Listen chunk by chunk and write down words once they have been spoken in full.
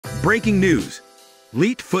Breaking news.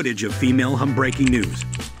 Leaked footage of female breaking news.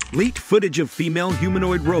 Leaked footage of female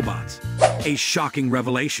humanoid robots. A shocking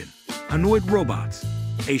revelation. Humanoid robots.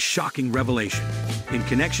 A shocking revelation. In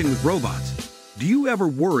connection with robots, do you ever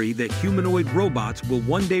worry that humanoid robots will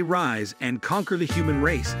one day rise and conquer the human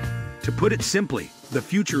race? To put it simply, the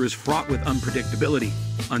future is fraught with unpredictability,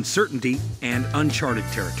 uncertainty, and uncharted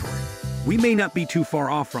territory. We may not be too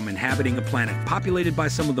far off from inhabiting a planet populated by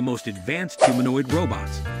some of the most advanced humanoid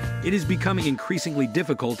robots. It is becoming increasingly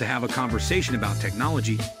difficult to have a conversation about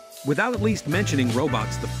technology without at least mentioning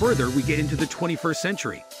robots the further we get into the 21st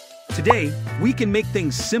century. Today, we can make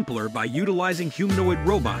things simpler by utilizing humanoid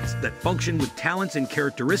robots that function with talents and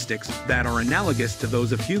characteristics that are analogous to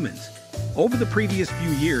those of humans. Over the previous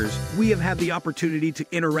few years, we have had the opportunity to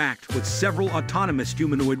interact with several autonomous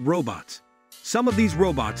humanoid robots. Some of these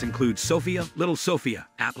robots include Sophia, Little Sophia,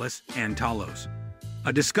 Atlas, and Talos.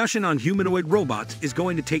 A discussion on humanoid robots is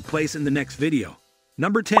going to take place in the next video.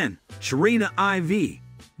 Number 10. Shireena IV.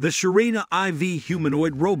 The Shireena IV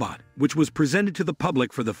humanoid robot, which was presented to the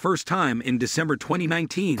public for the first time in December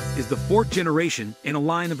 2019, is the fourth generation in a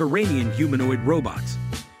line of Iranian humanoid robots.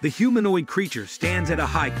 The humanoid creature stands at a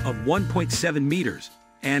height of 1.7 meters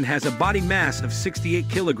and has a body mass of 68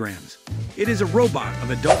 kilograms. It is a robot of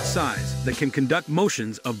adult size that can conduct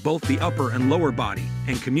motions of both the upper and lower body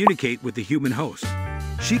and communicate with the human host.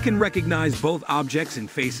 She can recognize both objects and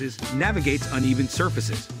faces, navigates uneven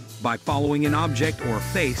surfaces by following an object or a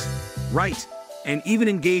face, writes, and even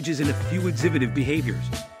engages in a few exhibitive behaviors.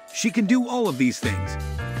 She can do all of these things.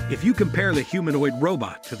 If you compare the humanoid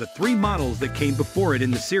robot to the three models that came before it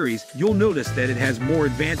in the series, you'll notice that it has more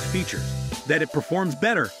advanced features, that it performs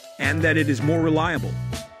better, and that it is more reliable.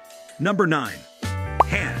 Number 9.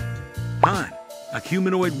 HanHan, a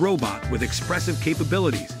humanoid robot with expressive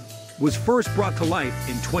capabilities, was first brought to life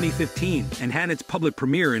in 2015 and had its public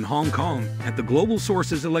premiere in Hong Kong at the Global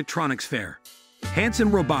Sources Electronics Fair.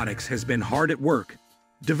 HanHan Robotics has been hard at work,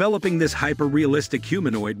 developing this hyper-realistic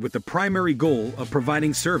humanoid with the primary goal of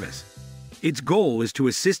providing service. Its goal is to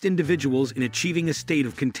assist individuals in achieving a state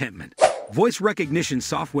of contentment. Voice recognition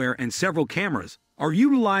software and several cameras are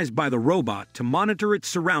utilized by the robot to monitor its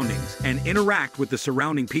surroundings and interact with the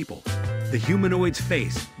surrounding people. The humanoid's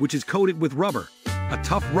face, which is coated with rubber, a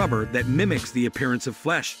tough rubber that mimics the appearance of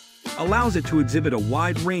flesh, allows it to exhibit a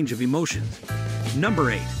wide range of emotions.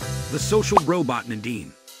 Number 8. The social robot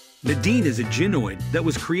Nadine. Nadine is a gynoid that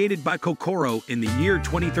was created by Kokoro in the year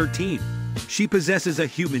 2013. She possesses a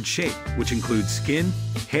human shape, which includes skin,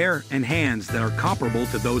 hair, and hands that are comparable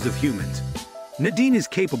to those of humans. Nadine is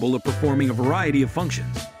capable of performing a variety of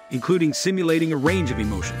functions, including simulating a range of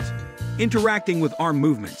emotions, interacting with arm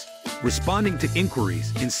movements, responding to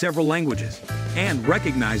inquiries in several languages, and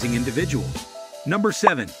recognizing individuals. Number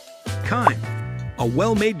 7. Kime. A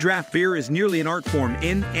well-made draft beer is nearly an art form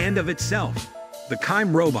in and of itself. The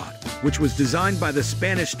Kime robot, which was designed by the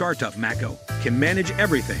Spanish startup Mako, can manage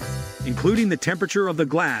everything, including the temperature of the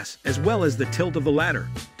glass as well as the tilt of the ladder,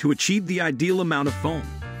 to achieve the ideal amount of foam.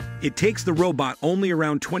 It takes the robot only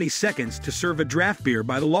around 20 seconds to serve a draft beer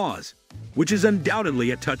by the laws, which is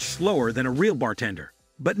undoubtedly a touch slower than a real bartender,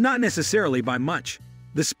 but not necessarily by much.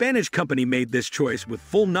 The Spanish company made this choice with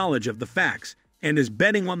full knowledge of the facts and is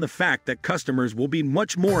betting on the fact that customers will be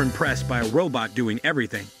much more impressed by a robot doing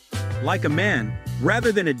everything, like a man,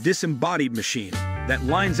 rather than a disembodied machine that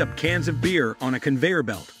lines up cans of beer on a conveyor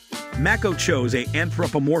belt. Mako chose an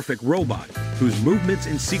anthropomorphic robot whose movements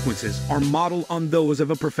and sequences are modeled on those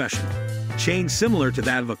of a professional, chain similar to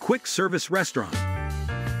that of a quick-service restaurant.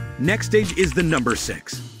 Nextage is the number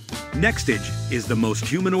 6. Nextage is the most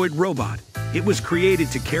humanoid robot. It was created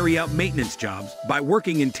to carry out maintenance jobs by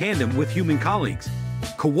working in tandem with human colleagues.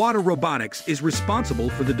 Kawada Robotics is responsible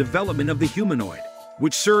for the development of the humanoid,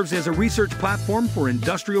 which serves as a research platform for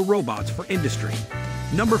industrial robots for industry.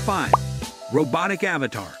 Number 5. Robotic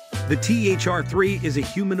Avatar. The THR-3 is a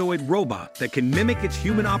humanoid robot that can mimic its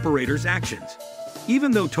human operator's actions.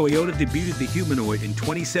 Even though Toyota debuted the humanoid in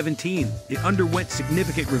 2017, it underwent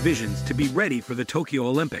significant revisions to be ready for the Tokyo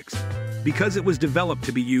Olympics, because it was developed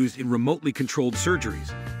to be used in remotely controlled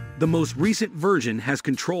surgeries. The most recent version has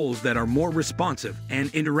controls that are more responsive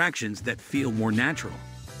and interactions that feel more natural.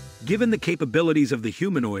 Given the capabilities of the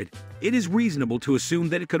humanoid, it is reasonable to assume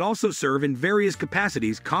that it could also serve in various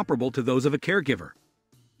capacities comparable to those of a caregiver.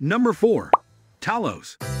 Number 4.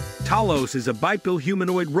 Talos. Talos is a bipedal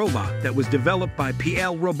humanoid robot that was developed by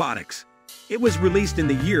PL Robotics. It was released in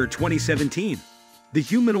the year 2017. The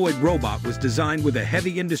humanoid robot was designed with a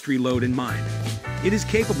heavy industry load in mind. It is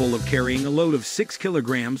capable of carrying a load of 6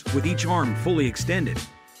 kilograms with each arm fully extended.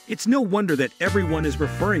 It's no wonder that everyone is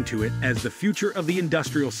referring to it as the future of the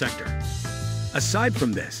industrial sector. Aside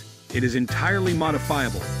from this, it is entirely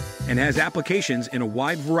modifiable and has applications in a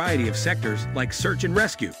wide variety of sectors like search and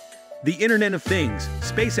rescue, the Internet of Things,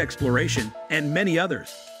 space exploration, and many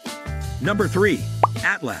others. Number 3.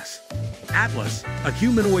 Atlas. Atlas, a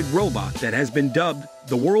humanoid robot that has been dubbed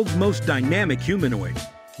the world's most dynamic humanoid,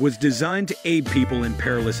 was designed to aid people in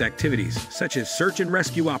perilous activities such as search and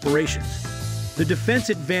rescue operations. The Defense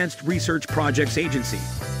Advanced Research Projects Agency,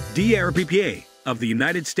 DARPA, of the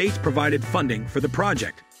United States provided funding for the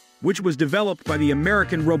project, which was developed by the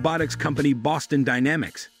American robotics company Boston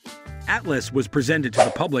Dynamics. Atlas was presented to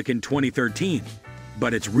the public in 2013,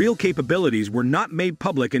 but its real capabilities were not made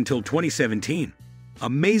public until 2017.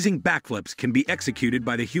 Amazing backflips can be executed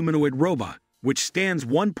by the humanoid robot, which stands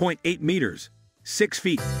 1.8 meters, 6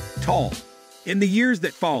 feet, tall. In the years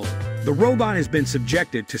that followed, the robot has been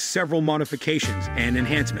subjected to several modifications and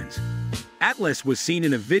enhancements. Atlas was seen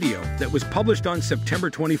in a video that was published on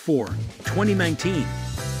September 24, 2019,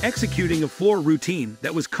 executing a floor routine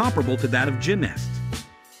that was comparable to that of gymnasts.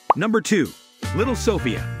 Number 2. Little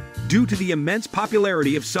Sophia. Due to the immense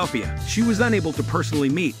popularity of Sophia, she was unable to personally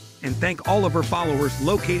meet and thank all of her followers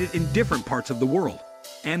located in different parts of the world.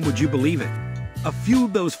 And would you believe it? A few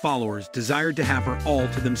of those followers desired to have her all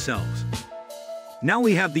to themselves. Now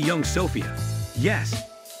we have the young Sophia. Yes,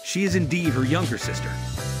 she is indeed her younger sister.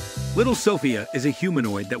 Little Sophia is a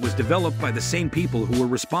humanoid that was developed by the same people who were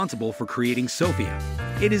responsible for creating Sophia.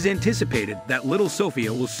 It is anticipated that Little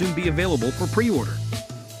Sophia will soon be available for pre-order.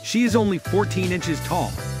 She is only 14 inches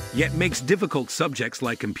tall, yet makes difficult subjects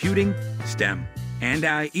like computing, STEM, and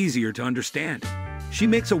AI easier to understand. She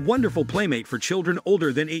makes a wonderful playmate for children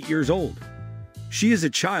older than 8 years old. She is a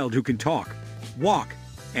child who can talk, walk,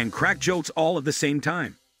 and crack jokes all at the same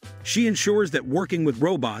time. She ensures that working with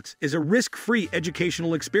robots is a risk-free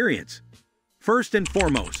educational experience. First and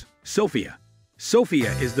foremost, Sophia.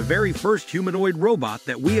 Sophia is the very first humanoid robot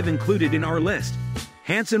that we have included in our list.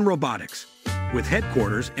 HanHan Robotics, with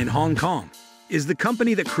headquarters in Hong Kong, is the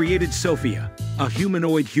company that created Sophia, a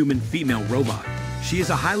humanoid human-female robot. She is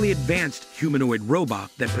a highly advanced humanoid robot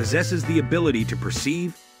that possesses the ability to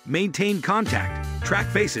perceive, maintain contact, track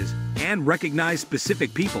faces, and recognize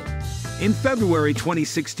specific people. In February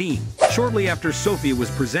 2016, shortly after Sophia was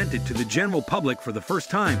presented to the general public for the first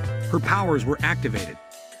time, her powers were activated.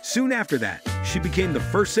 Soon after that, she became the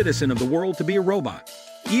first citizen of the world to be a robot.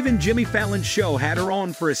 Even Jimmy Fallon's show had her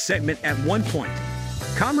on for a segment at one point.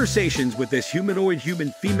 Conversations with this humanoid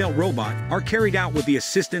human-female robot are carried out with the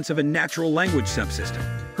assistance of a natural language subsystem.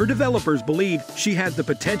 Her developers believe she has the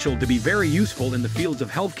potential to be very useful in the fields of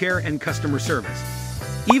healthcare and customer service.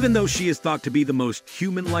 Even though she is thought to be the most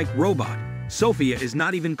human-like robot, Sophia is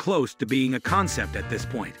not even close to being a concept at this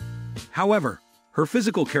point. However, her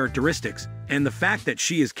physical characteristics and the fact that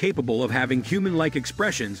she is capable of having human-like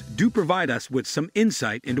expressions do provide us with some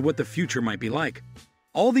insight into what the future might be like.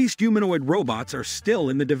 All these humanoid robots are still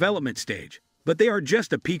in the development stage, but they are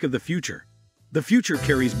just a peek of the future. The future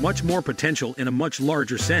carries much more potential in a much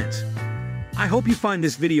larger sense. I hope you find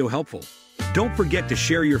this video helpful. Don't forget to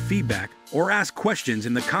share your feedback or ask questions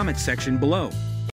in the comment section below.